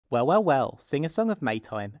Well, well, well, sing a song of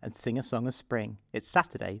Maytime and sing a song of spring. It's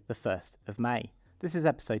Saturday, the 1st of May. This is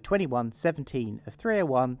episode 2117 of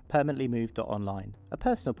 301 Permanently Moved.online, a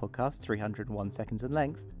personal podcast 301 seconds in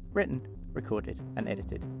length, written, recorded and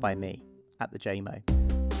edited by me, at the JMO.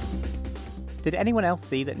 Did anyone else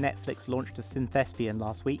see that Netflix launched a synthespian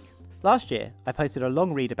last week? Last year, I posted a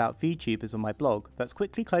long read about VTubers on my blog that's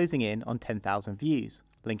quickly closing in on 10,000 views,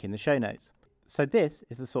 link in the show notes. So this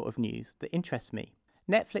is the sort of news that interests me.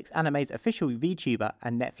 Netflix Anime's official VTuber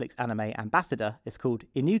and Netflix Anime ambassador is called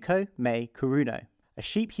Inuko Mei Kuruno, a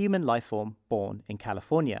sheep-human lifeform born in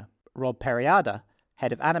California. Rob Perriada,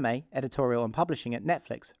 head of anime, editorial and publishing at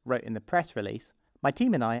Netflix, wrote in the press release, "My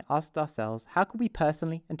team and I asked ourselves how could we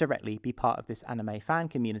personally and directly be part of this anime fan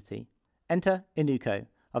community. Enter Inuko,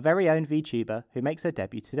 our very own VTuber who makes her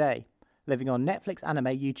debut today. Living on Netflix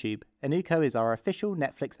Anime YouTube, Inuko is our official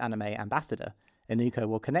Netflix Anime ambassador. Inuko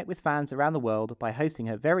will connect with fans around the world by hosting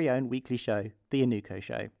her very own weekly show, The Inuko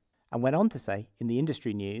Show." And went on to say, in the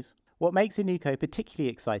industry news, "What makes Inuko particularly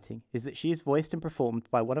exciting is that she is voiced and performed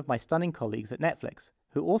by one of my stunning colleagues at Netflix,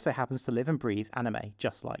 who also happens to live and breathe anime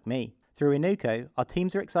just like me. Through Inuko, our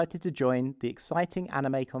teams are excited to join the exciting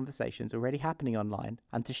anime conversations already happening online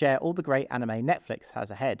and to share all the great anime Netflix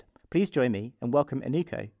has ahead. Please join me and welcome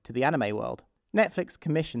Inuko to the anime world." Netflix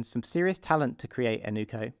commissioned some serious talent to create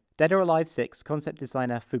Inuko. Dead or Alive 6 concept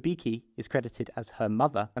designer Fubiki is credited as her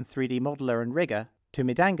mother, and 3D modeler and rigger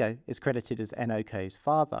Tumidango is credited as Enoko's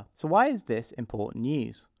father. So why is this important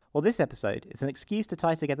news? Well, this episode is an excuse to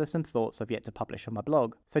tie together some thoughts I've yet to publish on my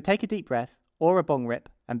blog. So take a deep breath, or a bong rip,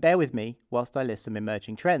 and bear with me whilst I list some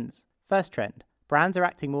emerging trends. First trend, brands are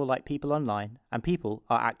acting more like people online, and people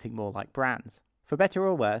are acting more like brands. For better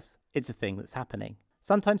or worse, it's a thing that's happening.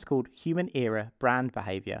 Sometimes called human era brand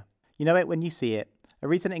behaviour. You know it when you see it. A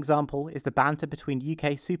recent example is the banter between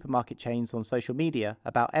UK supermarket chains on social media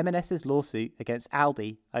about M&S's lawsuit against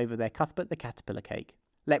Aldi over their Cuthbert the Caterpillar cake.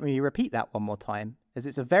 Let me repeat that one more time, as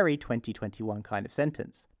it's a very 2021 kind of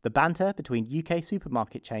sentence. The banter between UK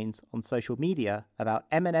supermarket chains on social media about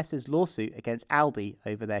M&S's lawsuit against Aldi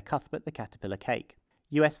over their Cuthbert the Caterpillar cake.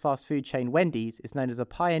 US fast food chain Wendy's is known as a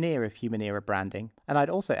pioneer of human era branding, and I'd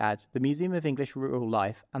also add the Museum of English Rural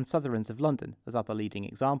Life and Southerns of London as other leading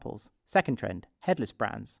examples. Second trend, headless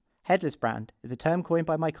brands. Headless brand is a term coined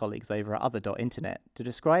by my colleagues over at other.internet to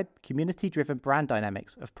describe community-driven brand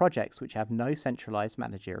dynamics of projects which have no centralized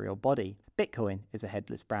managerial body. Bitcoin is a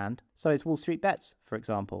headless brand, so is Wall Street Bets, for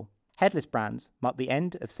example. Headless brands mark the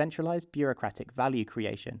end of centralized bureaucratic value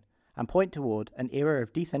creation and point toward an era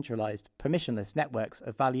of decentralized, permissionless networks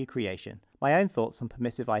of value creation. My own thoughts on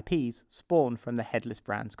permissive IPs spawn from the headless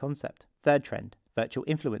brands concept. Third trend, virtual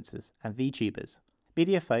influencers and VTubers.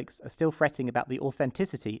 Media folks are still fretting about the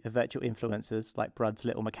authenticity of virtual influencers like Brud's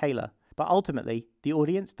Little Michaela, but ultimately, the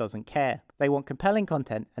audience doesn't care. They want compelling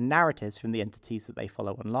content and narratives from the entities that they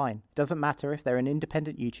follow online. It doesn't matter if they're an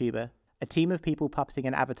independent YouTuber, a team of people puppeting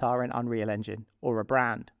an avatar in Unreal Engine, or a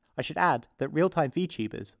brand. I should add that real-time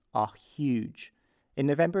VTubers are huge. In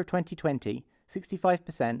November of 2020,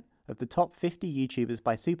 65% of the top 50 YouTubers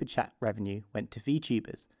by Super Chat revenue went to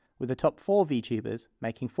VTubers, with the top 4 VTubers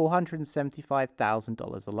making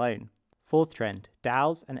 $475,000 alone. Fourth trend,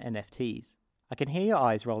 DAOs and NFTs. I can hear your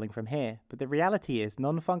eyes rolling from here, but the reality is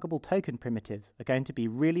non-fungible token primitives are going to be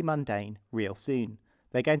really mundane real soon.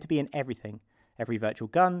 They're going to be in everything. Every virtual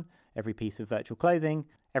gun, every piece of virtual clothing,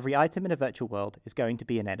 every item in a virtual world is going to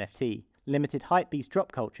be an NFT. Limited hypebeast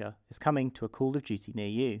drop culture is coming to a Call of Duty near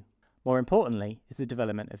you. More importantly is the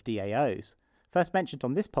development of DAOs. First mentioned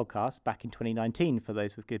on this podcast back in 2019 for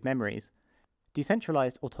those with good memories.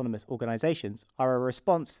 Decentralized autonomous organizations are a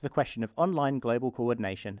response to the question of online global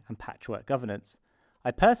coordination and patchwork governance.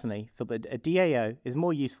 I personally feel that a DAO is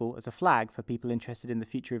more useful as a flag for people interested in the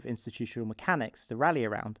future of institutional mechanics to rally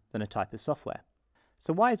around than a type of software.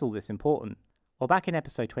 So why is all this important? Well, back in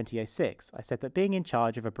episode 2006, I said that being in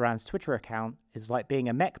charge of a brand's Twitter account is like being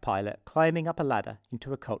a mech pilot climbing up a ladder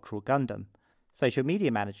into a cultural Gundam. Social media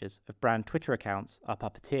managers of brand Twitter accounts are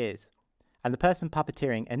puppeteers. And the person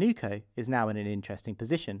puppeteering Inuko is now in an interesting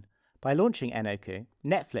position. By launching Inuko,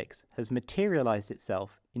 Netflix has materialized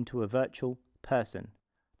itself into a virtual person.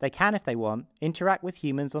 They can, if they want, interact with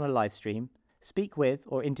humans on a live stream, speak with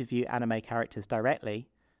or interview anime characters directly.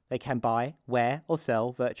 They can buy, wear or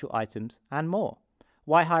sell virtual items and more.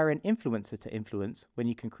 Why hire an influencer to influence when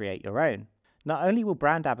you can create your own? Not only will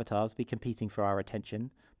brand avatars be competing for our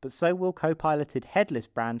attention, but so will co-piloted headless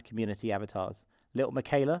brand community avatars. Little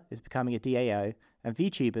Michaela is becoming a DAO, and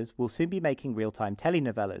VTubers will soon be making real-time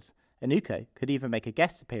telenovelas. Inuko could even make a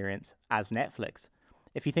guest appearance as Netflix.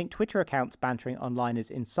 If you think Twitter accounts bantering online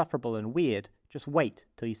is insufferable and weird, just wait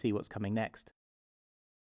till you see what's coming next.